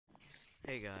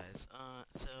Hey guys,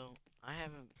 so I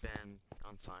haven't been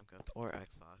on Slimecraft or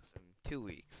Xbox in 2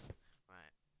 weeks.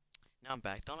 Right. Now I'm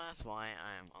back. Don't ask why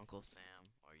I am Uncle Sam,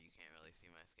 or you can't really see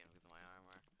my skin because of my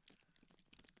armor.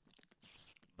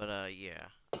 But, yeah.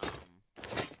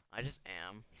 I just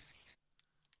am.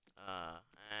 Uh,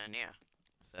 and yeah.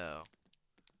 So,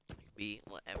 I can be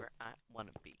whatever I want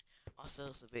to be.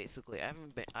 Also, so basically,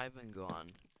 I've been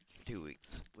gone for 2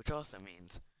 weeks, which also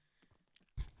means,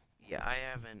 yeah, I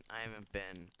haven't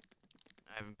been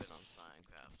on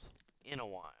Slimecraft in a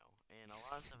while, and a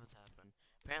lot of stuff has happened.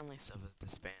 Apparently, stuff has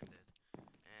disbanded,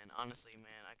 and honestly,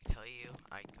 man, I can tell you,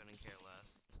 I couldn't care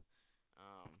less.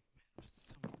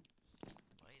 Some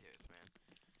spiders, man.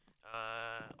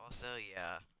 Also,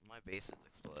 yeah, my base has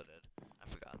exploded. I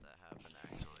forgot that happened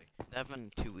actually. That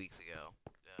happened 2 weeks ago.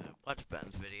 Watch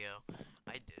Ben's video.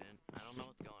 I didn't. I don't know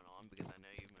what's going on because I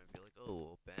know you might be like,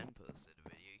 oh, well, Ben posted a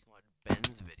video. You can watch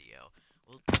Ben's video.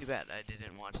 Well, too bad I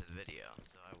didn't watch his video,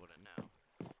 so I wouldn't know.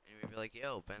 And you may be like,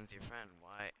 yo, Ben's your friend.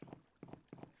 Why?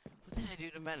 What did I do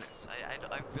to Menace?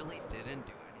 I really didn't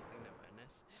do anything to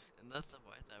Menace. And that's the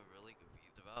part that I'm really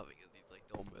confused about because he's like,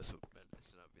 don't mess with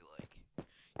Menace. And I'd be like,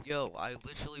 yo, I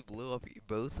literally blew up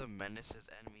both of Menace's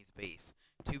enemy's base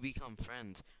to become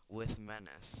friends with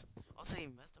Menace. Also, he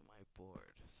messed up my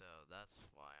board, so that's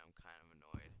why I'm kind of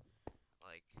annoyed.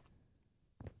 Like,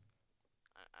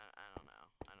 I don't know.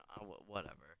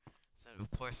 Whatever. So of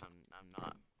course I'm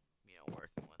not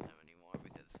working with him anymore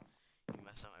because he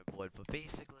messed up my board. But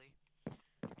basically,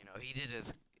 he did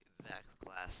his Zach's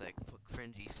classic, put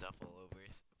cringy stuff all over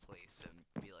his place and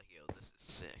be like, yo, this is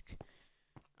sick.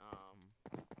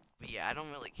 But yeah, I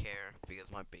don't really care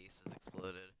because my base has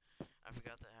exploded. I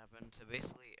forgot that happened. So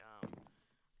basically,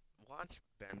 watch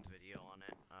Ben's video on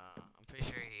it. I'm pretty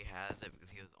sure he has it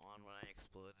because he was on when I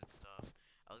exploded stuff.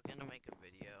 I was gonna make a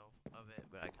video of it,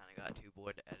 but I kind of got too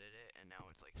bored to edit it, and now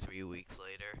it's like 3 weeks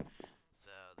later,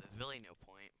 so there's really no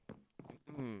point.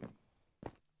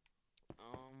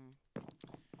 um,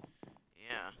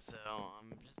 yeah, so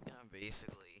I'm just gonna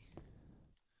basically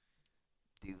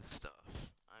do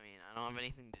stuff. I mean, I don't have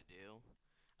anything to do.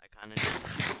 I kind of just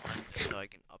one just so I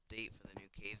can update for the new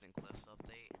Caves and Cliffs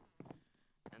update.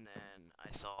 And then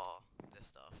I saw this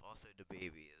stuff. Also, the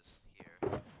baby is here.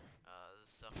 This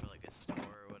stuff for like a store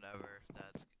or whatever.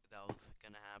 That was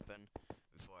gonna happen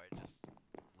before I just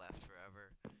left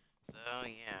forever. So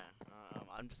yeah,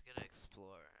 I'm just gonna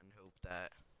explore and hope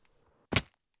that.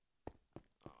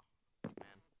 Oh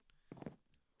man.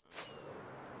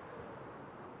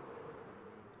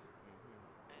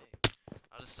 Hey,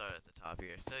 I'll just start at the top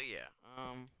here. So yeah,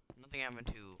 nothing happened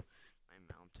to my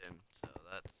mountain, so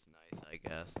that's nice, I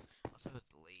guess. Also,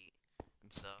 it's late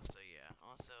and stuff, so yeah.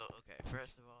 Also, okay,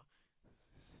 first of all,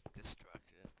 destruction.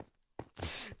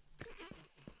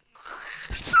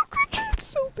 So cringy, it's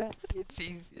so bad. It's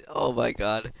easy. Oh my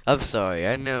god. I'm sorry.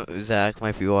 I know Zach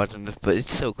might be watching this, but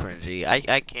it's so cringy. I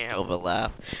can't help but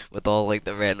laugh with all like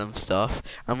the random stuff.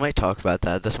 I might talk about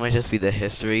that. This might just be the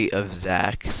history of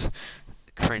Zach's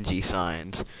cringy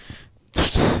signs.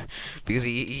 Because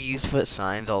he used to put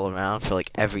signs all around for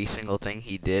like every single thing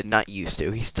he did. Not used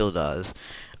to, he still does.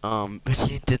 But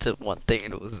he did the one thing,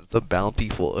 and it was the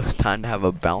bountiful. It was time to have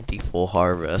a bountiful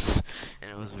harvest, and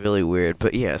it was really weird.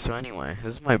 But yeah, so anyway,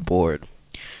 this is my board.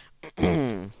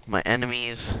 My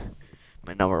enemies,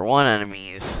 my number one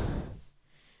enemies.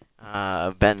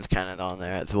 Ben's kind of on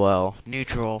there as well.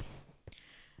 Neutral,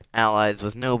 allies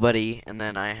with nobody, and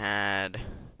then I had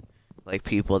like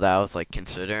people that I was like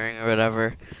considering or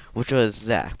whatever, which was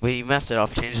Zach. But he messed it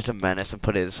up, changed it to Menace, and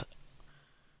put his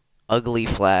ugly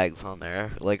flags on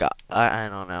there. Like I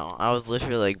don't know. I was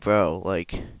literally like, bro,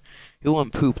 like who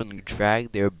went poop and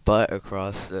dragged their butt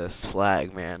across this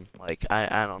flag, man? Like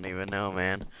I don't even know,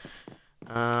 man.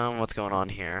 What's going on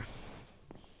here?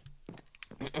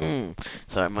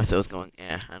 Sorry, my throat's going.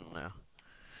 Yeah, I don't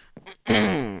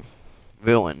know.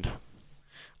 Ruined.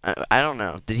 I don't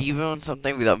know. Did he ruin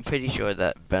something? Because I'm pretty sure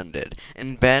that Ben did.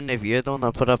 And Ben, if you're the one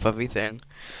that put up everything,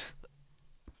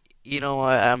 you know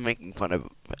what? I'm making fun of.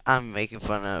 I'm making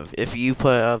fun of. If you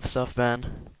put up stuff,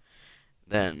 Ben,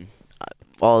 then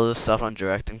all the stuff I'm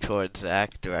directing towards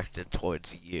Zach directed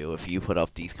towards you. If you put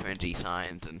up these cringy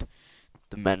signs and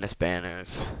the menace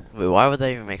banners. Wait, why would that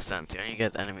even make sense? You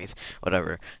get enemies,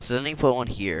 whatever. So then he put one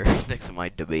here next to my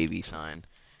baby sign.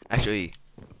 Actually,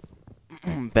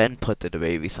 Ben put the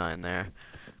baby sign there.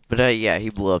 But yeah, he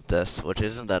blew up this, which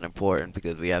isn't that important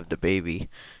because we have the baby.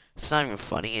 It's not even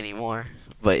funny anymore,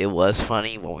 but it was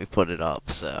funny when we put it up,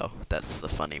 so that's the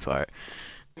funny part.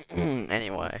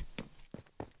 Anyway.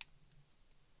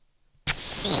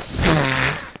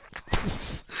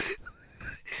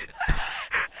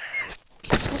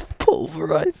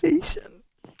 Pulverization.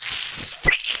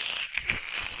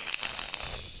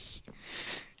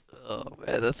 Oh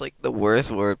man, that's like the worst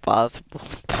word possible.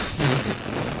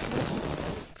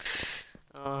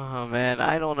 Oh man,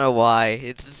 I don't know why.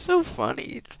 It's just so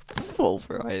funny.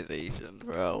 Pulverization,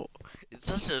 bro. It's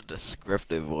such a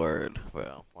descriptive word,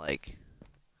 bro. Like,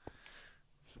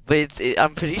 but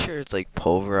I'm pretty sure it's like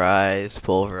pulverized.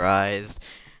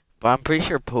 But I'm pretty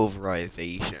sure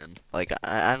pulverization. Like,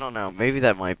 I don't know. Maybe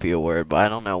that might be a word, but I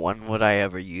don't know. When would I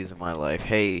ever use in my life?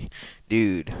 Hey,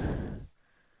 dude,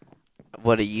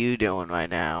 what are you doing right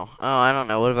now? Oh, I don't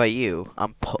know. What about you?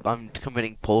 I'm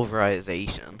committing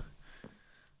pulverization.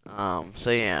 So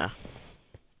yeah.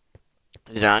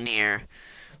 Down here,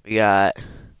 we got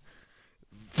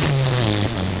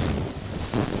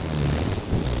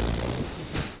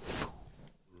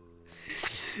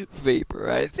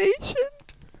vaporization.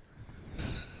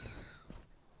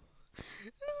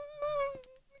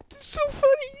 It's so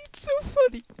funny. It's so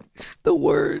funny. The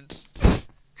words.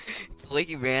 It's like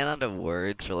he ran out of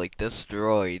words for like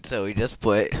destroyed, so he just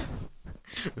put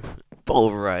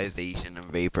pulverization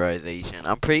and vaporization.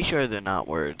 I'm pretty sure they're not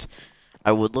words.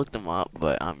 I would look them up,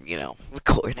 but I'm,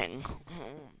 recording.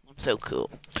 I'm so cool.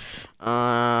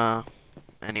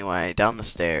 Anyway, down the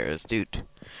stairs, dude.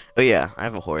 Oh yeah, I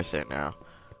have a horse there now.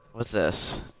 What's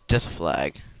this? Just a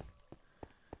flag.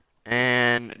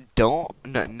 And no,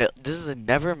 this is a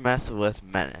never mess with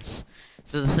Menace.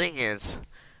 So the thing is,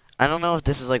 I don't know if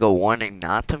this is like a warning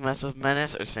not to mess with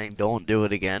Menace or saying don't do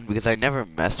it again, because I never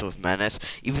messed with Menace.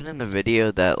 Even in the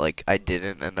video that like I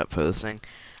didn't end up posting,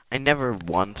 I never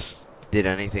once did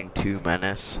anything to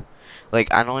Menace.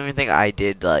 Like, I don't even think I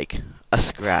did like a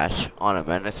scratch on a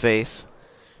Menace base,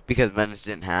 because Menace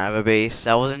didn't have a base.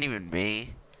 That wasn't even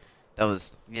me. That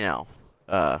was,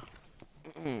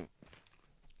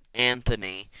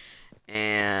 Anthony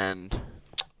and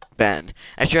Ben.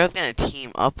 Actually, I was gonna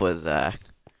team up with Zach,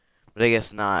 but I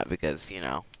guess not, because,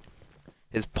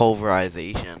 his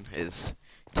pulverization is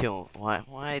too...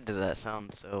 Why does that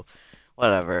sound so...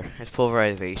 Whatever. His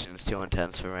pulverization is too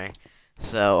intense for me.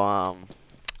 So,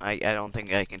 I don't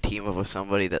think I can team up with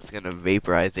somebody that's gonna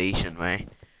vaporization me.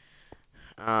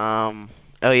 Oh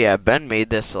yeah, Ben made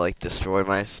this to, like, destroy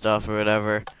my stuff or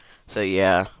whatever. So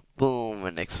yeah, boom,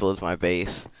 and explodes my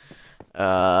base.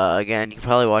 Again, you can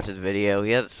probably watch his video.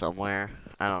 He has it somewhere.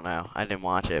 I don't know. I didn't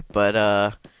watch it, but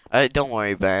don't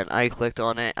worry, Ben. I clicked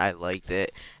on it. I liked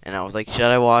it, and I was like, should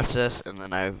I watch this? And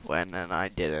then I went and I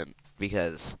didn't,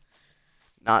 because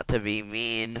not to be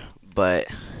mean, but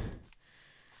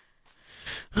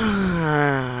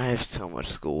I have so much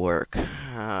schoolwork.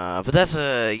 But that's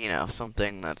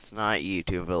something that's not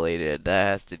YouTube related. That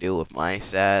has to do with my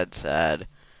sad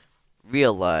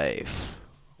real life.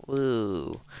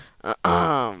 Woo.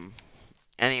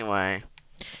 Anyway,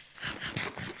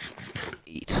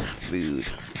 eat food.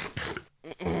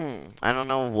 I don't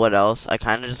know what else. I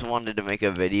kind of just wanted to make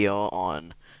a video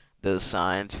on those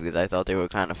signs because I thought they were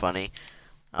kind of funny.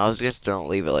 I was just don't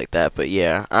leave it like that, but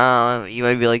yeah. You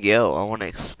might be like, yo, I want to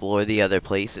explore the other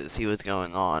places, see what's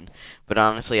going on. But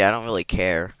honestly, I don't really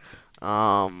care.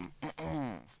 No,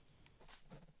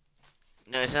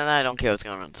 it's not that I don't care what's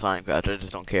going on in Slimecraft. I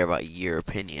just don't care about your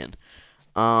opinion.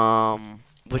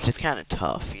 Which is kind of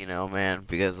tough, man,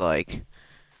 because like,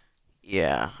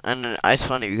 yeah, and it's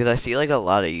funny because I see like a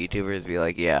lot of YouTubers be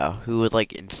like, yeah, who would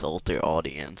like insult their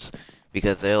audience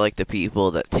because they're like the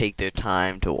people that take their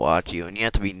time to watch you, and you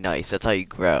have to be nice. That's how you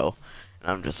grow.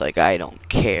 And I'm just like, I don't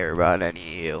care about any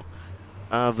of you.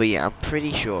 But yeah, I'm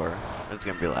pretty sure it's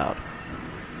gonna be loud.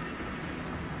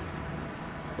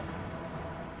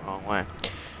 Wrong way.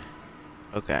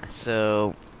 Okay,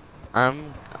 so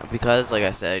because like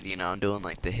I said, I'm doing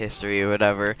like the history or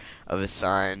whatever of his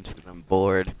signs because I'm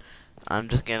bored. I'm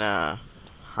just gonna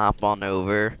hop on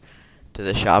over to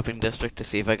the shopping district to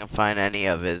see if I can find any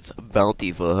of his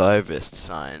bountiful harvest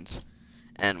signs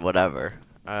and whatever.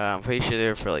 I'm pretty sure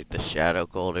they're for like the Shadow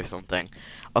Gold or something.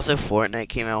 Also, Fortnite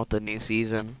came out with a new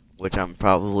season, which I'm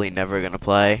probably never gonna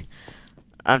play.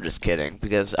 I'm just kidding,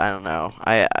 because I don't know.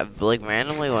 I like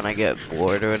randomly when I get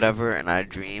bored or whatever, and I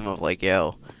dream of like,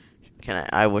 yo,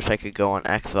 I wish I could go on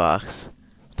Xbox.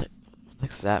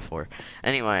 What's that for?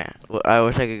 Anyway, I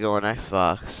wish I could go on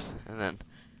Xbox, and then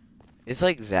it's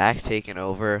like Zach taking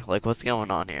over. Like, what's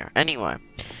going on here? Anyway,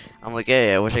 I'm like,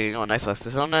 hey, I wish I could go on Xbox. So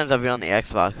sometimes I'll be on the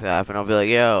Xbox app, and I'll be like,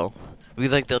 yo,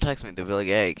 because like they'll text me, they'll be like,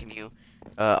 hey, can you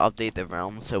update the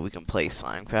realm so we can play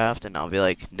Slimecraft? And I'll be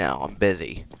like, no, I'm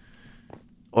busy.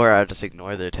 Or I'll just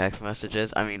ignore their text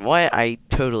messages. I mean, why? I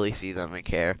totally see them and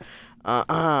care.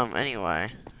 Anyway,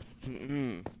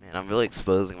 Man, I'm really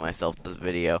exposing myself to this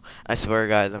video. I swear,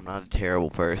 guys, I'm not a terrible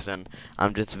person.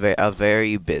 I'm just a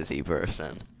very busy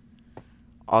person.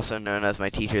 Also known as my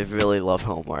teachers really love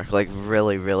homework. Like,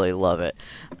 really, really love it.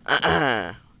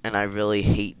 And I really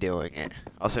hate doing it.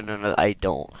 Also known as I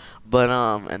don't. But,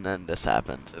 and then this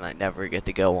happens, and I never get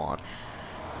to go on.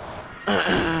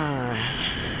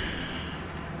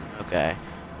 Okay.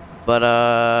 But,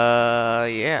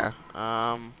 yeah.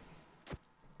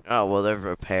 Oh, well, they're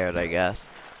repaired, I guess.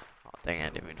 Oh, dang, I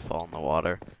didn't mean to fall in the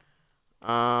water.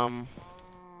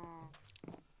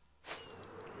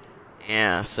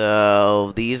 Yeah,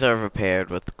 so these are repaired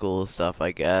with cool stuff,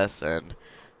 I guess, and,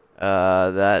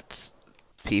 that's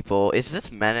people. Is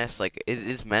this Menace, like,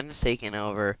 is Menace taking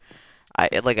over?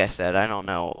 Like I said, I don't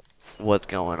know what's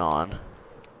going on.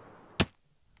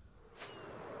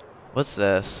 What's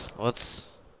this? What's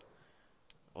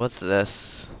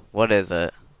this? What is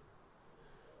it?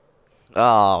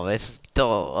 Oh, it's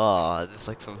still, oh, it's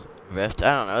like some rift.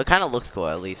 I don't know. It kind of looks cool,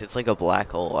 at least. It's like a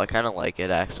black hole. I kind of like it,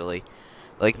 actually.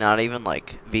 Like, not even,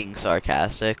 like, being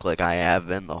sarcastic, like I have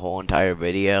been the whole entire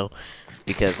video.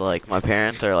 Because, like, my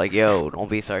parents are like, yo, don't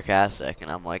be sarcastic.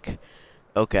 And I'm like,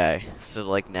 okay. So,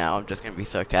 like, now I'm just gonna be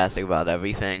sarcastic about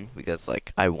everything. Because,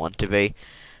 like, I want to be.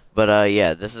 But,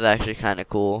 yeah, this is actually kind of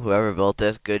cool. Whoever built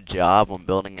this, good job on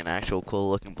building an actual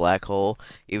cool-looking black hole.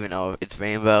 Even though it's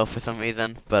rainbow for some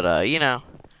reason. But, you know,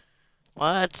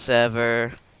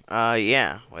 whatever.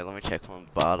 Yeah. Wait, let me check from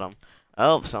the bottom.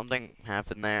 Oh, something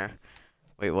happened there.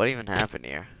 Wait, what even happened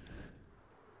here?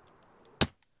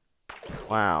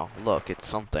 Wow, look, it's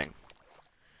something.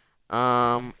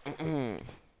 Oh,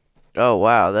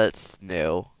 wow, that's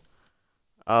new.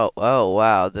 Oh,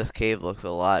 wow, this cave looks a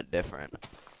lot different.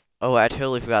 Oh, I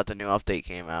totally forgot the new update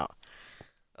came out.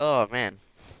 Oh, man.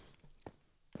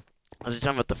 I was just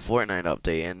talking about the Fortnite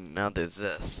update, and now there's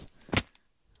this.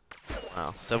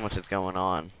 Wow, so much is going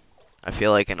on. I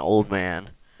feel like an old man.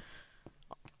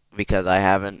 Because I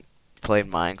haven't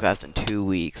played Minecraft in 2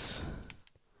 weeks.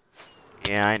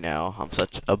 Yeah, I know. I'm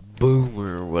such a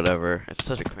boomer or whatever. It's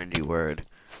such a cringy word.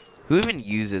 Who even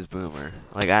uses boomer?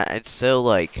 Like, it's so,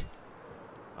 like...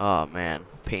 Oh, man.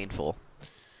 Painful.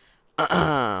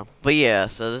 But yeah,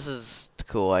 so this is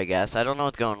cool, I guess. I don't know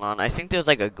what's going on. I think there's,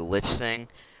 like, a glitch thing,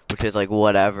 which is, like,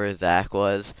 whatever Zach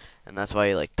was, and that's why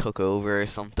he, like, took over or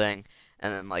something.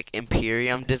 And then, like,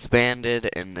 Imperium disbanded,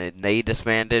 and then they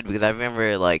disbanded, because I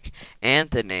remember, like,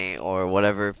 Anthony, or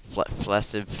whatever,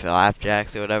 Flaccid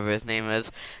Flapjacks, or whatever his name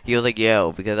is, he was like,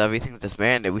 yo, because everything's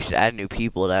disbanded, we should add new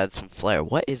people to add some flair.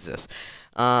 What is this?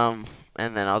 And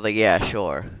then I was like, yeah,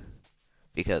 sure.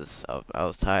 Because I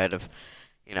was tired of,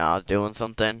 you know, I was doing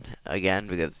something, again,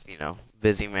 because, you know,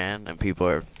 busy man, and people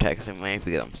are texting me,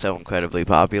 because I'm so incredibly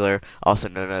popular, also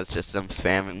known as just them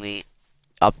spamming me.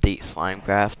 Update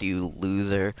Slimecraft, you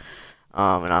loser.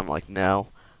 And I'm like, no,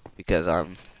 because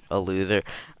I'm a loser.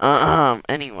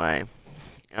 Anyway,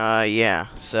 yeah,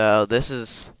 so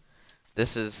this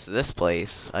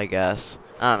place, I guess.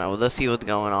 I don't know, let's see what's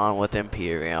going on with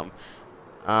Imperium.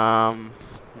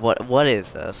 What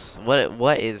is this?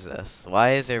 What is this?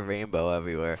 Why is there rainbow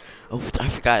everywhere? Oh, I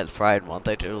forgot it's Pride Month.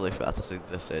 I totally forgot this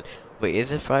existed. Wait,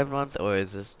 is it Pride Month, or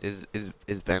is this,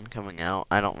 is Ben coming out?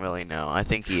 I don't really know. I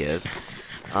think he is.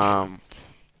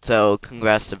 So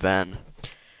congrats to Ben.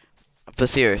 But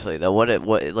seriously though, what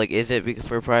like, is it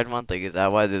for Pride Month? Like, is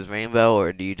that why there's rainbow,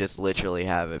 or do you just literally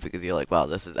have it because you're like, wow,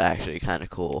 this is actually kind of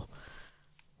cool?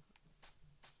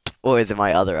 Or is it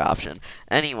my other option?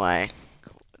 Anyway,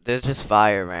 there's just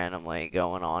fire randomly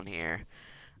going on here.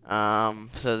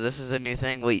 So this is a new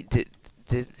thing. Wait, did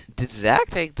Zach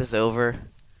take this over?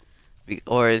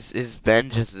 Or is Ben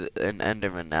just an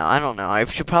Enderman now? I don't know. I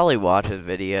should probably watch his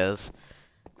videos.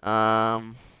 I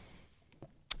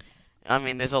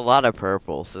mean, there's a lot of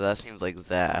purple, so that seems like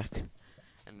Zach.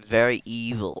 And very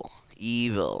evil.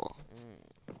 Evil.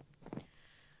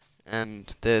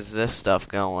 And there's this stuff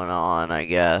going on, I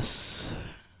guess.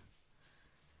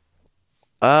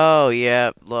 Oh,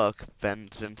 yeah, look.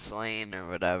 Ben's been slain or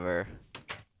whatever.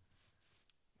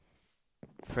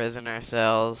 Prisoner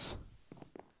cells.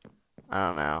 I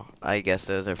don't know. I guess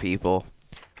those are people.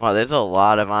 Wow, there's a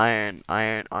lot of iron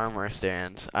armor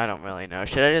stands. I don't really know.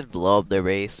 Should I just blow up their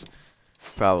base?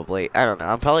 Probably. I don't know.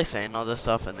 I'm probably saying all this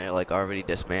stuff and they're like already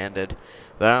disbanded.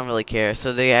 But I don't really care.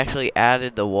 So they actually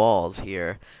added the walls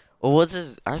here. Well, what's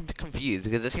this? I'm confused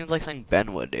because it seems like something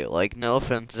Ben would do. Like, no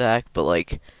offense, Zach, but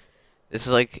like, this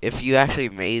is like, if you actually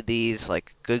made these,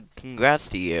 like, good, congrats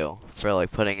to you for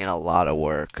like putting in a lot of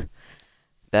work.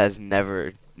 That is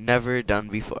never done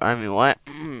before. I mean, what?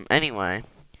 Anyway.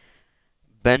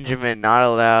 Benjamin not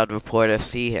allowed reporter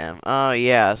see him. Oh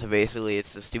yeah, so basically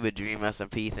it's the stupid Dream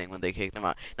SMP thing when they kicked him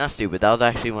out. Not stupid, that was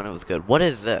actually when it was good. What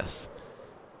is this?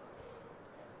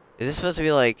 Is this supposed to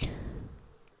be like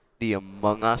the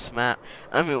Among Us map?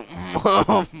 I mean,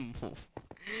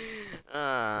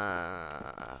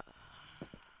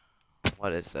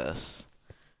 what is this?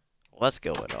 What's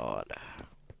going on?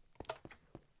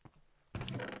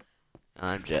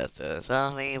 I'm just a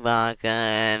salty vodka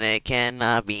and it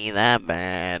cannot be that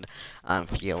bad. I'm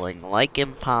feeling like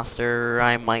imposter,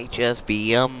 I might just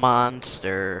be a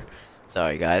monster.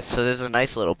 Sorry guys, so there's a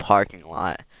nice little parking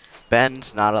lot.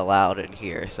 Ben's not allowed in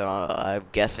here, so I'm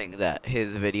guessing that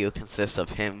his video consists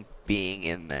of him being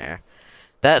in there.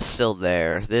 That's still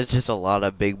there. There's just a lot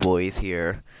of big boys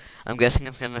here. I'm guessing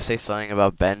it's gonna say something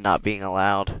about Ben not being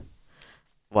allowed.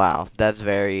 Wow, that's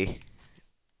very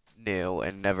new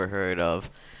and never heard of.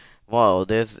 Whoa,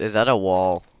 is that a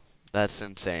wall? That's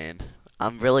insane.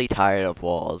 I'm really tired of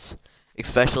walls.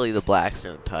 Especially the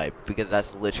Blackstone type, because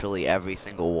that's literally every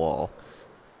single wall.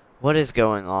 What is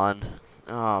going on?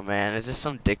 Oh man, is this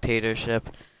some dictatorship?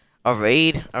 A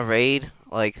raid? A raid?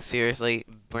 Like, seriously?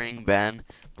 Bring Ben?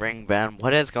 Bring Ben?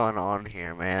 What is going on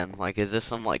here, man? Like, is this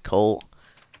some, like, cult?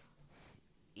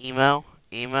 Emo?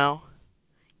 Emo?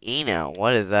 Eno?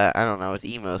 What is that? I don't know. It's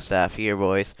emo staff here,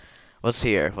 boys. What's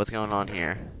here? What's going on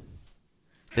here?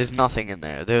 There's nothing in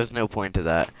there. There's no point to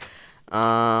that.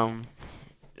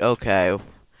 Okay.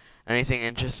 Anything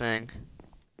interesting?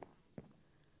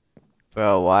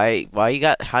 Bro, why you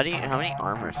got, how many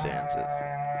armor stances?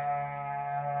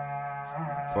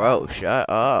 Bro, shut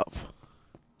up.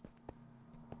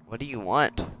 What do you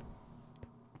want?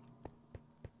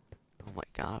 Oh my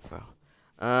god, bro.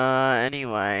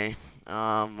 Anyway.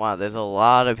 Wow, there's a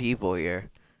lot of people here.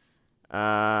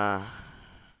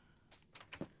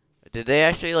 Did they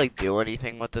actually, like, do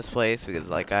anything with this place? Because,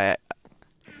 like, I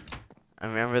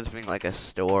remember this being, like, a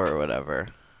store or whatever.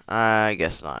 I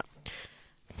guess not.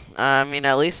 I mean,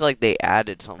 at least, like, they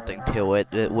added something to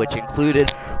it, which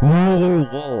included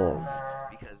walls.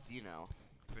 Because, you know,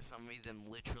 for some reason,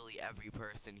 literally every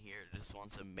person here just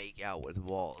wants to make out with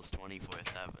walls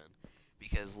 24/7.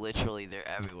 Because literally they're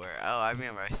everywhere. Oh, I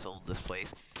remember I sold this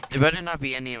place. There better not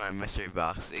be any in my mystery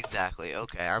box. Exactly.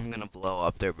 Okay, I'm gonna blow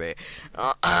up their bait.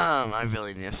 I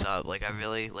really need to stop. Like, I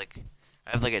really, like,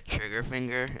 I have, like, a trigger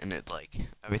finger, and it's, like,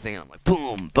 everything, and I'm like,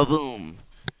 boom, ba-boom.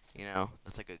 You know,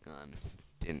 that's like a gun.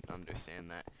 Didn't understand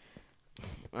that.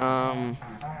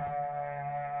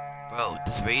 Bro,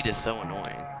 this raid is so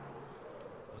annoying.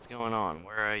 What's going on?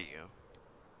 Where are you?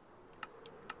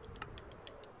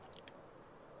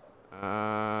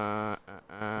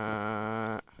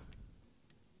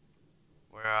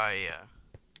 Where are ya?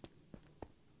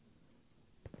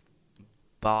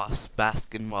 Boss,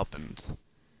 Baskin Weapons.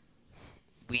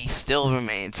 We still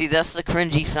remain. See, that's the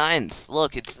cringy signs.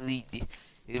 Look, it's the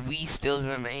we still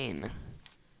remain.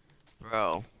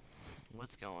 Bro,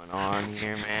 what's going on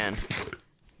here, man?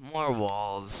 More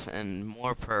walls and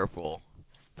more purple.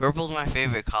 Purple's my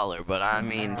favorite color, but I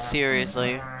mean,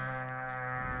 seriously.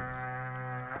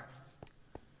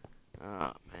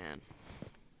 Oh, man.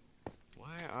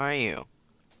 Where are you?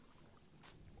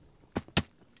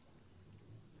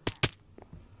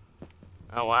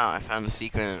 Oh, wow, I found a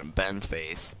secret in Ben's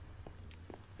face.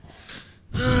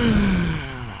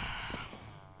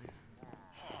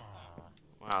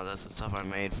 Wow, that's the stuff I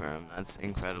made for him. That's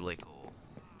incredibly cool.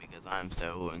 Because I'm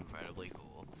so incredibly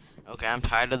cool. Okay, I'm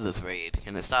tired of this raid.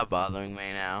 Can it stop bothering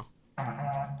me now?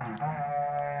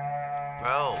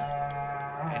 Bro,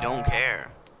 I don't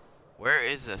care. Where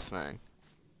is this thing?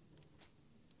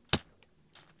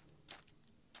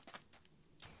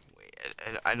 Wait,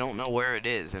 I don't know where it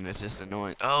is, and it's just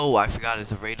annoying. Oh, I forgot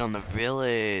it's a raid on the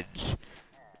village.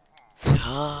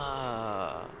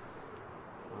 Duh.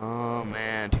 Oh,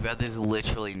 man. Too bad there's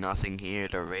literally nothing here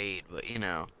to raid, but, you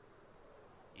know.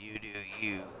 You do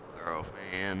you,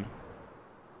 girlfriend.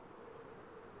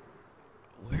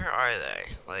 Where are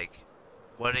they? Like,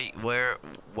 what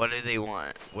do they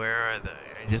want? Where are they?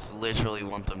 I just literally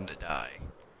want them to die.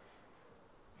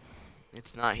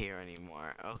 It's not here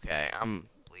anymore. Okay, I'm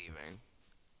leaving.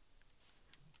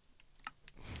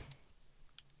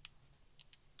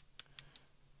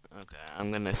 Okay,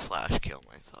 I'm gonna slash kill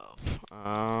myself.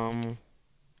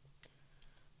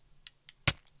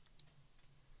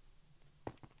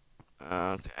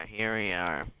 Okay, here we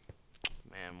are.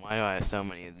 Man, why do I have so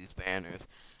many of these banners?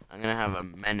 I'm gonna have a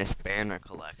Menace banner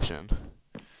collection.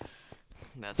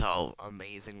 That's how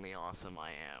amazingly awesome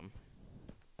I am.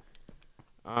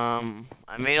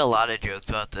 I made a lot of jokes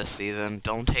about this season.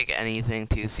 Don't take anything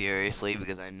too seriously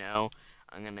because I know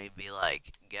I'm gonna be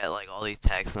like, get like all these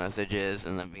text messages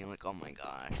and then being like, oh my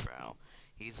gosh, bro.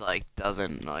 He's like,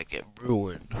 doesn't like get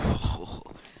ruined.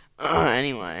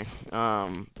 Anyway,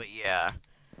 but yeah,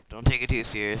 don't take it too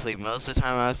seriously. Most of the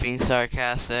time I was being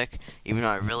sarcastic, even though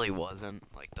I really wasn't,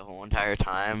 like the whole entire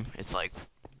time. It's like,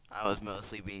 I was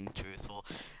mostly being truthful.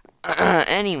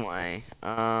 Anyway,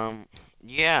 yeah,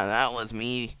 that was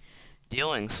me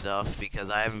doing stuff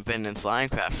because I haven't been in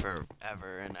Slimecraft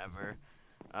forever and ever.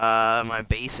 My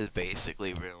base is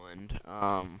basically ruined.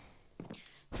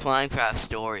 Slimecraft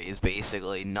story is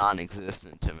basically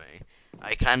non-existent to me.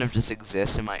 I kind of just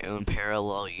exist in my own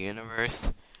parallel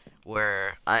universe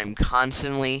where I'm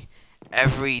constantly,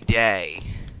 every day,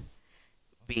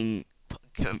 being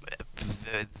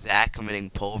Zach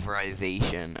committing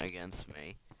pulverization against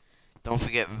me. Don't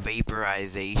forget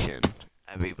vaporization,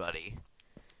 everybody.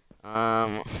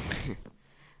 Um,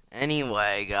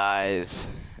 anyway, guys,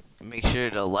 make sure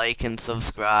to like and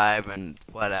subscribe and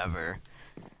whatever.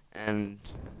 And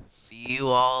see you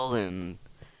all in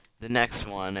the next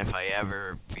one if I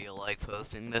ever feel like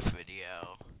posting this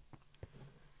video.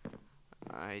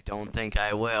 I don't think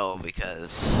I will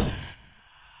because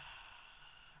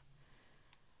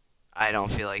I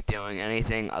don't feel like doing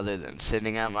anything other than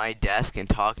sitting at my desk and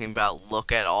talking about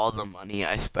look at all the money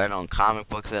I spent on comic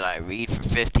books that I read for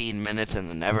 15 minutes and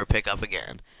then never pick up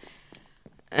again.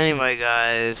 Anyway,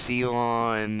 guys, see you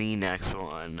all in the next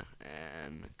one,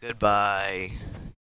 and goodbye.